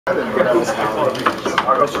Up there.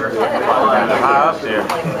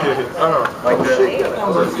 Like the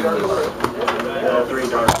three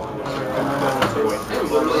dark ones.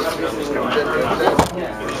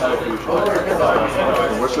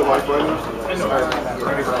 What's your life right now?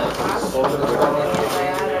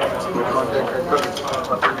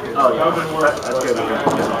 Oh, yeah.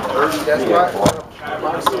 That's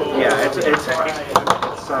good. Yeah, it's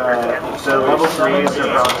so level 3 is the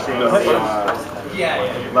proxy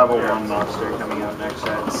level 1 monster coming out next set.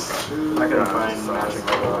 I couldn't find magic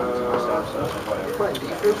level 1s and stuff, so whatever.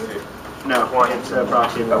 No, it's a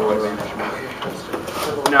proxy level banishment.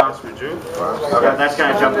 No, okay, that's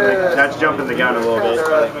kind of jumping the gun a little bit.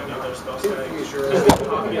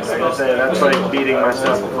 Like I say, that's like beating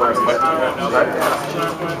myself before I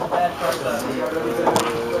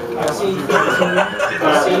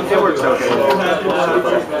it works okay. I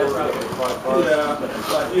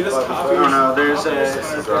don't know, there's an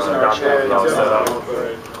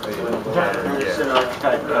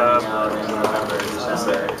archetype coming out in November,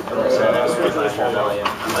 December.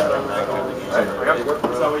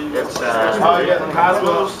 It's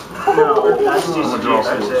Cosmos. No, that's TCG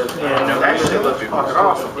exclusive. And November,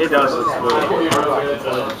 it does look cool.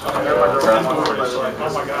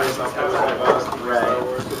 Right.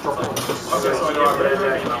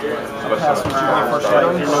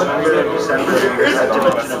 In November and December,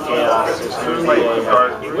 Dimension of Chaos is going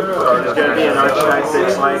to be an archetype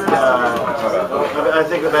that's like, I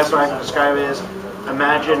think the best way I can describe it is,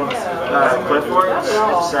 imagine clipboards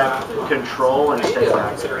except control instead of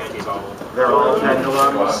actor. They're all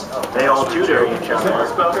pendulums, they all tutor each other.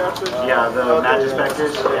 Yeah, the Magic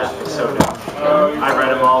Specters, yeah, it's so good. I read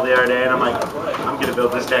them all the other day and I'm like, I'm going to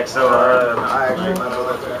build this deck so hard.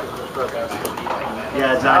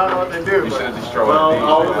 Yeah, exactly. What they do. Well,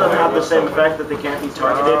 all of them have the same effect that they can't be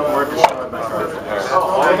targeted or destroyed by cards.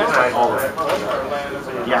 All of them.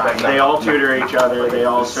 Yeah, they all tutor each other. They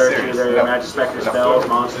all search either Magic Spectre spells,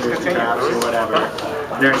 monsters, traps, or whatever.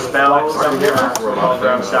 Their spells are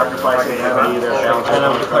from sacrificing them either bounce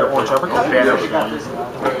or banish them.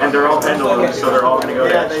 And they're all pendulums, so they're all going to go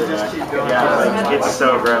that direction. Yeah, like, it's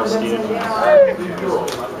so gross, dude.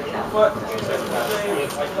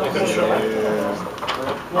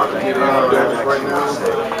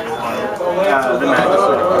 The magic.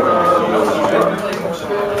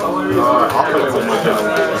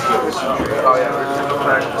 Oh yeah.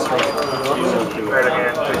 Right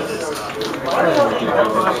again.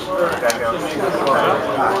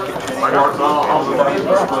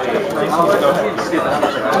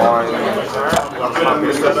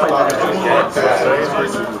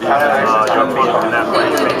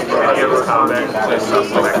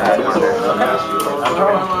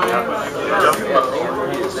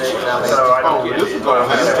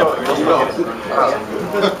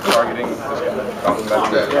 Targeting. How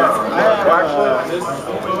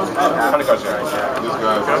many cards are This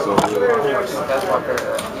guy's so good.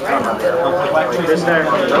 This there.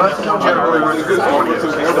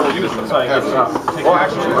 Well,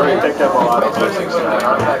 actually, I picked up a lot of those things. You do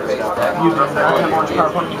not have launch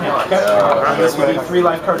card opponent, you can't. This would be 3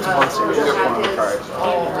 life cards in one series. 3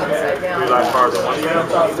 life cards in one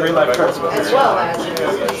series. 3 life cards in one series.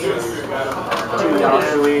 2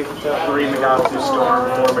 Yasui, 3 Megatsu Storm,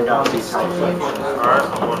 4 Megatsu Typhoon. Alright, I'm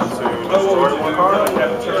going to destroy 1 card,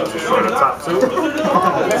 destroy the top 2,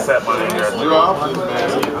 set my name there. Your options, man.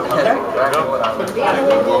 Okay.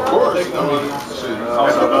 Well, of course. I mean, shit.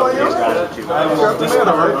 Also, both these guys are 2 I will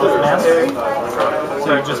discard with mastery. So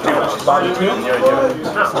you just do body 2.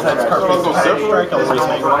 Since that's card piece of strike, I'll raise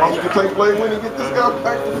my You can take play when you get this guy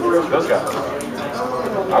back to free. Those guys.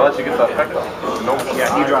 I'll let you get the effect though. No, Yeah,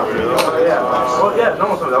 he dropped it. yeah. Well, yeah, no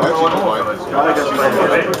one's that was one more.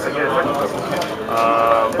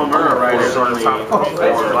 Pomera Rider on the top. I'll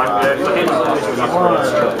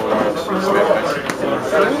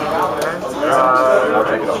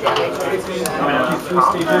take it off. 3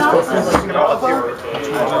 stages.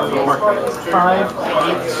 5,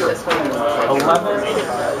 8,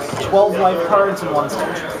 11, 12 life cards in 1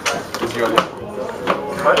 stage.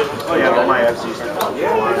 Oh yeah, all my FC stuff.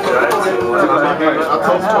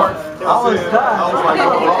 How is that?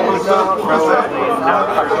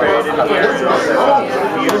 Created here.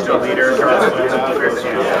 We used a leader.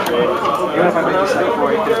 Even if I make this thing for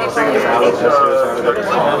you, because the out is just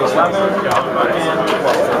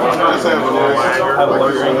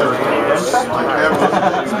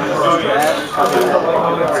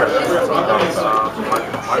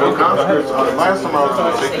Last time I was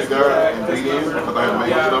going to take the guy and beat him because I had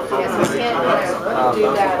made stuff up. I was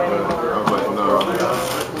like, no.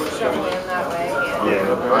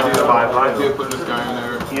 Yeah, I did 5 lines. I did put this guy in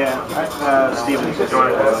there. Yeah, Steven. 1, 2, 3,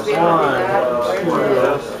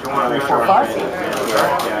 4, 5. And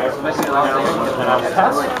I will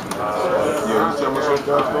pass. Yeah, you see how much those guys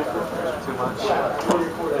go for? Too much.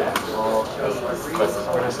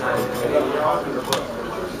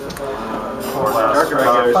 Dark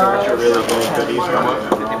regulars are really good, but these are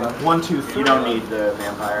 1, 2, 3. You don't need the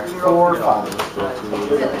vampire. 4, 5.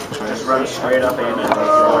 Just run straight up and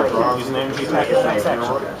Use an energy attack as next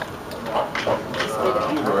action.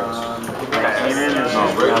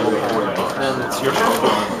 And it's your turn.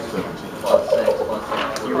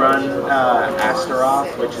 You run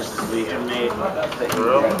Astaroth, which is the Legion mate that you get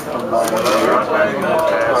from the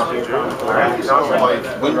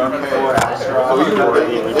When you run pay, 4 Astaroth, so you you know the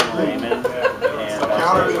that original Layman,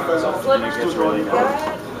 and it gets really nice.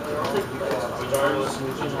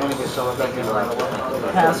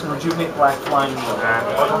 Pass and rejuvenate black flying wheel.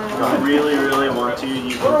 If you really, really want to,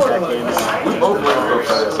 you can check in and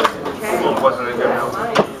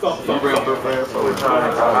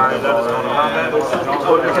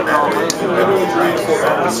you ran so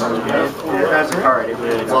fast. That's a card. It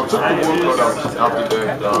really Well, I took the one card out the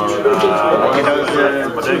deck.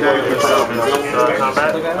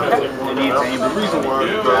 The reason why is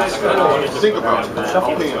because think about it.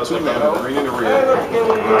 I'm paying 2 mana, green and red.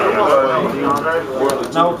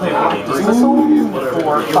 Now we'll play one dismissal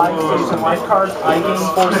for 5 stages and life cards. I gain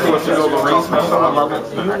 4 stages. Raise my level.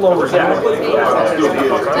 You lower that. No,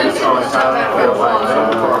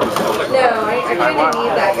 I kind of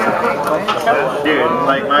need that guy. Dude,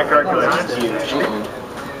 like my card collection's huge.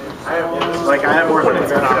 Like I have more than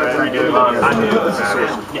 3 doing on it.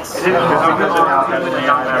 Yes. Because of how heavily I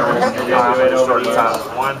do it over the top.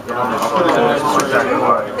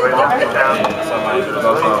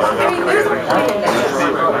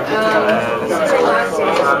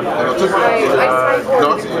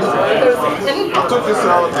 I took this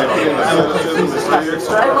out and put in the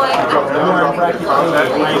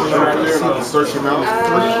search him out.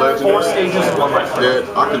 4 stages, 1 life. That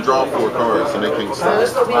I can draw 4 cards and they can't stop.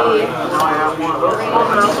 This will be.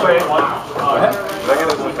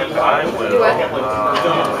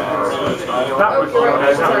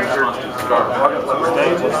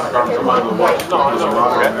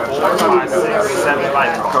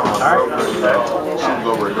 She's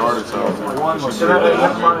over at Garden's house.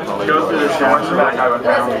 Go through the steps.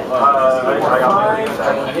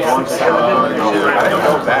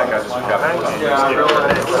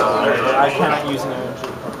 I cannot use an energy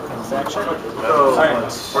section.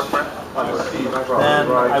 Alright.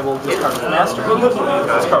 Then I will discard the master.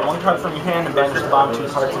 Discard 1 card from your hand and banish the bottom 2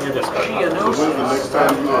 cards in your discard. So when's the next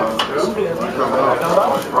time you come out?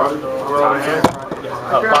 Friday?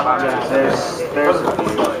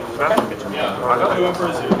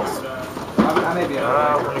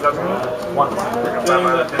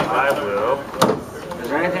 Is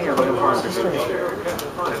there anything you're looking for in particular?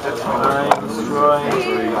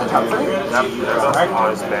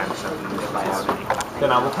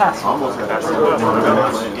 Then I will pass. Almost had that. I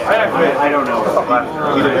don't know.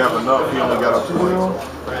 He didn't have enough. He only got up to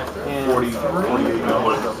 48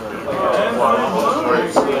 dollars.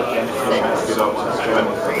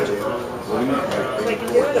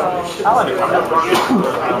 I'll let it come down.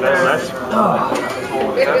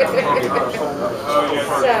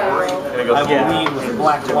 I will lead with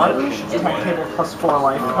Black Lunge, attack table plus 4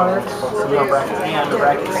 life cards, no bracket and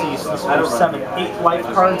bracket C, so this will 7, 8 life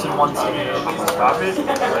cards in 1 stage. Stop it. And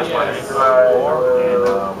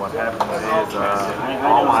what happens is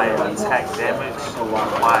all my attack damage,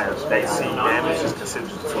 my AC damage is considered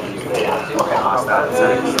to be my style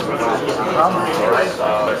attack.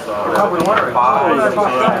 Probably wondering. 5 and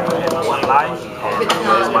 1 life, and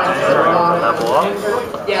raise my level up.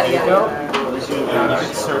 Yeah, There you go. You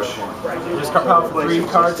can search. Discard power for 3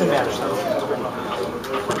 cards and banish them.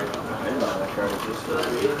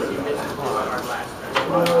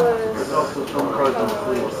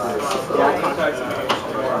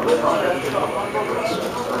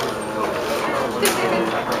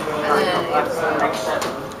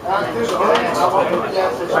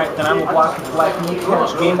 Alright, then I will block with Black Meat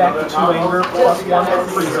Catch, gain back the 2 anger, plus 1 for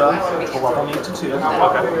Frieza, to level me to 2. I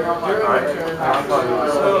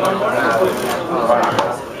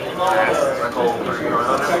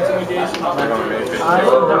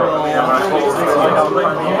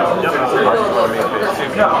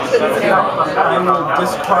will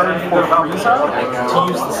discard for Frieza to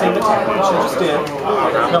use the same attack which I just did.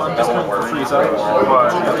 No, I'm discarding for Frieza.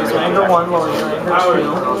 So anger 1, lower your anger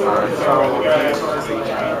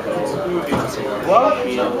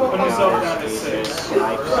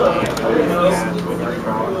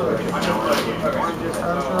 2.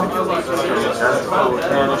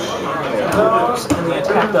 Banish those, and the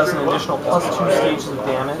attack does an additional +2 stages of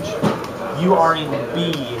damage. You are in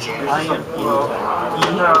B, I am in E,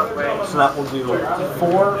 so that will do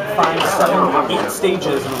 4, 5, 7, 8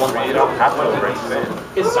 stages in one life.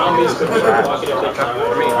 It's zombies, but we're talking about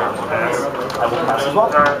I will pass as well.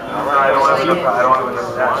 I don't want to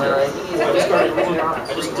attack.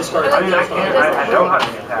 I just discarded. I mean, I know how to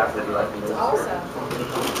get past it. Also,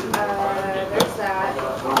 there's that.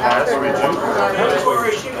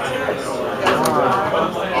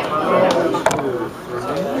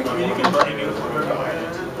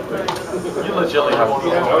 You legitimately have one. I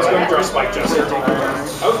was going to draw Spike Justice. I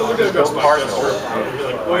was looking at Ghost Spike Justice.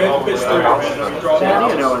 Well, it's 3.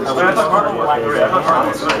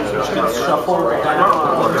 Shuffle down.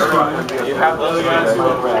 You have those guys who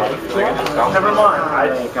are red. Never mind. I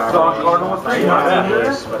saw Cardinal with 3. And I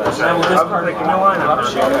will discard the line up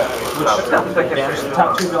share, which banish the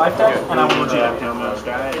top 2 of your life deck, and I will reject him.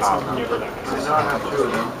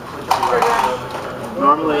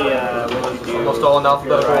 Normally, what you do... Almost all in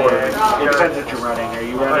alphabetical order. It depends what you're running. Are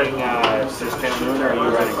you running System Moon or are you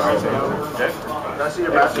running Crimson? It's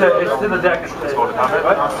to the deck. It's going to combat.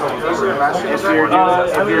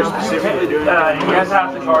 If you're specifically doing it, he has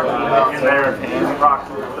half the cards in there. And if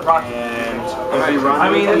you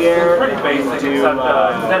run it's pretty basic. Except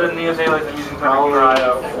instead of Neos Alias,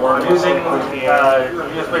 I'm using I'm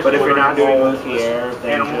using but if you're not doing Air,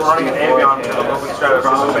 then and we're running an Avion to the open stratus.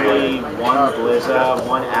 probably 1 Blizza,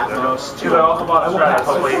 1 Atmos, 2 I also bought a stratus.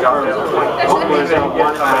 Hopefully you got it. 1 Blizza,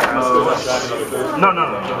 1 Atmos. No.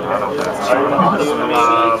 I don't know.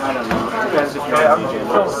 Depends if you're on Legion.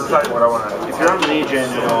 If you're on Legion,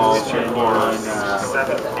 you'll spend on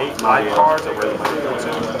 7, 8, 9 cards.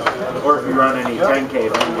 or if you run any 10K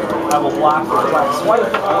I will block the black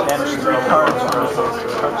swipe, banish 3 cards.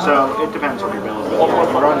 So it depends on your build. But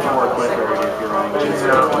you run 4 quicker if you're running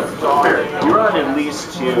 2. You run at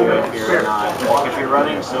least 2 if you're not. Like if you're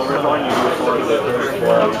running Silverthorn, you do 4 quicker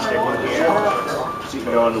before you stick with the air. So you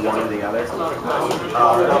can go into one or the other.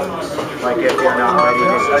 Like if you're not ready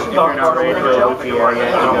to go with the air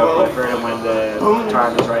yet, you go quicker, and when the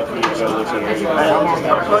time is right for you to go with the air, you go.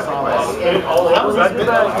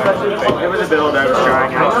 It was a build I was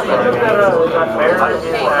trying out.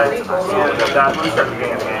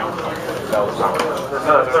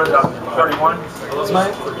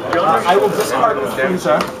 I will discard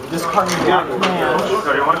Frieza, discarding Black Command,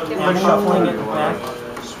 and shuffling it back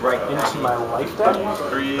into my life deck.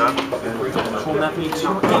 Will net me 2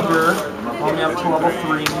 Anger, roll me up to level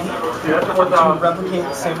 3, to replicate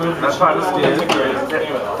the same move that she just did, and give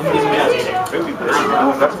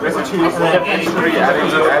me 2, and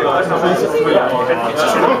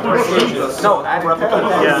then no, I'll replicate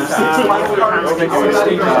that. Yeah. 6 final cards, take 6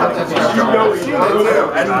 stages out of the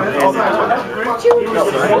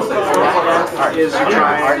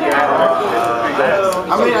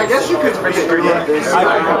I mean, I guess you could restrict this.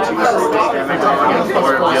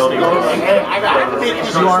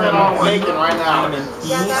 You are making right now. I'm in E,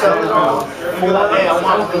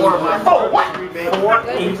 4,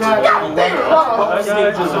 8, 11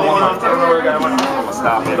 stages of one.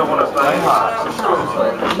 Stop. You don't want to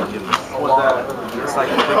it's like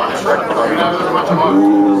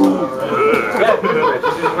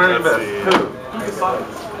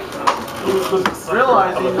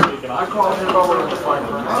Realizing I called him over to find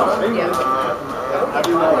him. I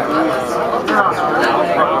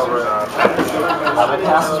will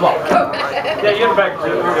pass as well. yeah, you have a back.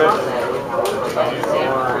 You're good.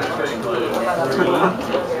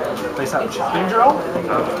 Place out chopping drill.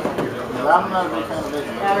 I'm not a big fan of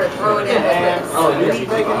bacon. Or throw it in. Oh, usually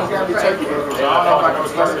bacon has got to be turkey bacon. I don't know if I can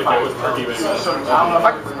specify. I don't know if I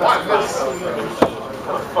can watch this.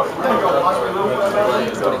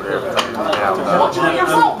 What's on your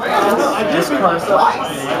phone, man? This card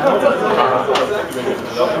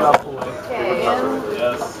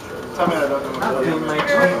Tell me I don't know. doing my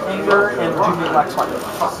Anger and Junior Black Swipe.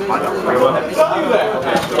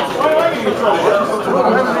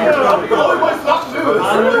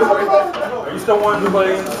 You still want to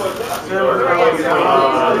play?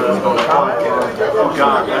 Oh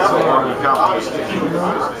God, that's so hard to accomplish.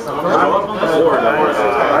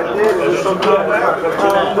 I did. It's so good.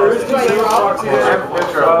 There is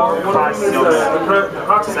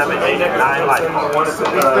 7, 8, 9 life. One is the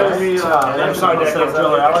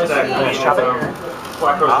Driller Allies.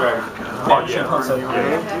 Black Rose Dragon. banishing close up.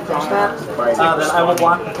 Then I will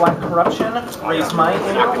block with Black Corruption, raise my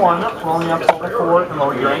anger 1, rolling up to 4, and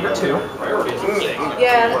lower your anger 2.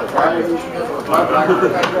 Yeah.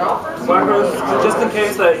 Just in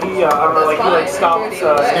case that he, I don't know, like he like stops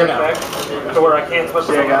scared effect, to where I can't switch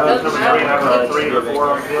to number 3 and I have 3 or 4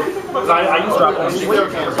 on the field. Because I use drop on sleep.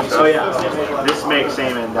 So yeah, this makes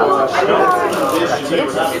Eamon that much.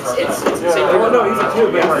 Well, no, he's a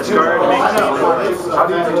 2, but This card makes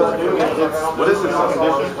What is this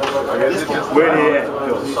condition? Where did it go?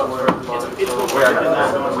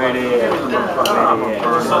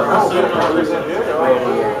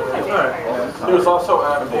 There's also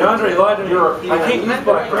DeAndre lied to me. I can't use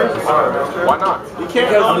Black Frieza. Why not? You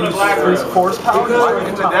can't use Black Use force power.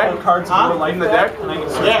 In the deck? Cards In the deck?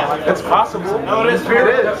 Yeah, It's possible. No, it is.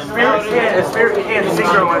 Spirit can't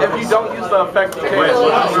synchro. If you don't use the effect, you can't.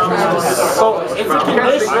 So It's a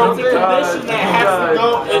condition that has to go.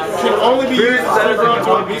 It can only be used to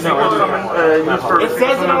a beast word. It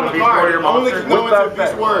says it on the card. It only can go into a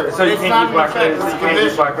beast word. So you It's can't not use an Black effect. Frieza. It's a You can't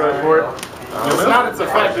use condition. Black Frieza for it. It's not its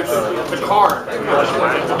effect. It's the card.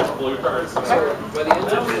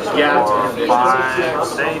 Yeah. 5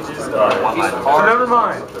 stages. One life. So never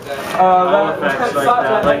mind.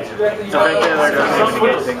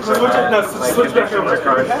 Switch back over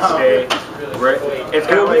cards that stay. It's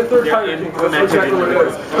kind of like they're implemented into the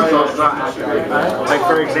like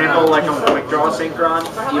for example, like on Quick Draw Synchron,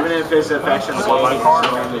 even if his affection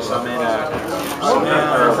only summon I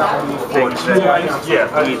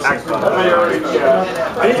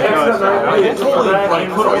totally like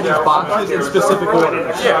put all these boxes in specific order.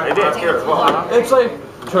 Yeah, it is. It's like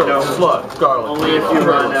turtle, slug, garlic. only if you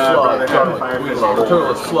run slug, Brotherhood Fire garlic,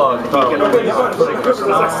 turtle, slug, garlic.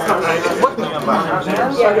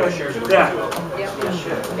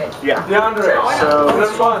 Yeah. DeAndre. So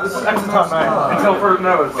That's fine. This is Exciton Night until further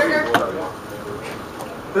notice.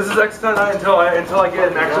 This is Exciton Night until I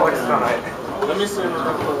get an actual Exciton Night. Let me see.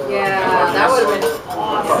 Yeah, that would have been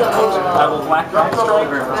awesome. I will black back strike,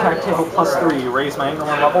 attack table +3, raise my anger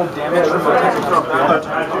 1 level, damage removal taken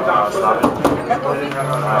up to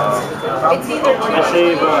It's either I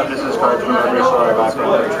save business cards from every slot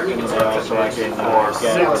background so I can get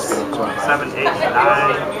 6, 7, 8,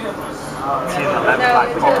 9, 10, 11 black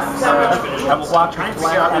cards. I will block with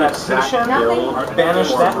black adaptation,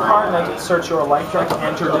 banish that card, and I can search your life deck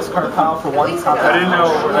and your discard pile for 1 top. I didn't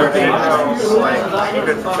know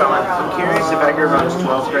I'm curious if Edgar runs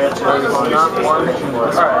 12 crits or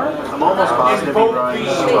I'm almost positive he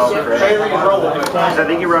runs 12 crits. I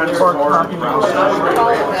think he runs 4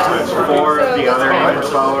 of the other Hammer's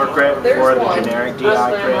follower crit, 4 of the generic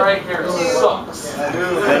DI crit.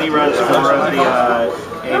 Then he runs 4 of the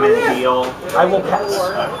Amen Deal. I will pass.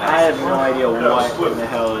 I have no idea what in the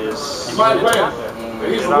hell is. He's not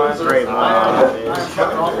great.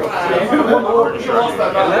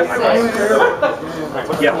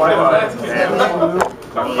 Yeah,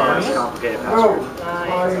 complicated password.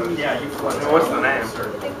 What's the name?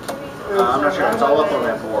 I'm not sure. It's all up on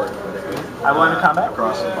that board. I will enter combat.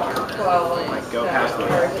 Across the like go past the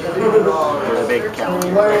there's a big count.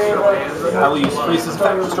 I will use Freeze's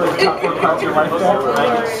effect, destroy the top 4 cards of your life deck, and I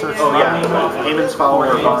can search Oh yeah, Eamon's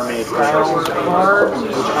follower barmaid style cards,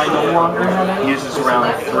 which I no longer have any. uses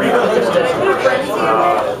around 3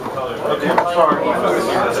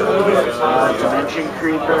 Dimension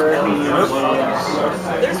Creeper,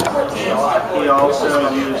 he also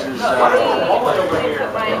uses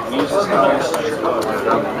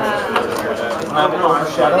I will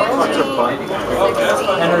overshadow,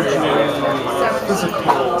 energy,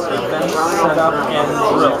 physical, event setup, and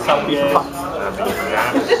drill. So that will be for 5.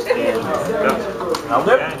 I'll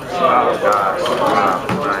do it. Oh gosh.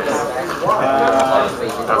 Wow,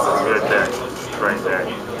 nice. That's a good deck. Right there.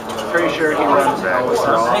 pretty sure he runs that.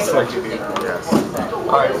 Nice. Yes.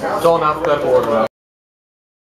 Alright, it's all in alphabetical order.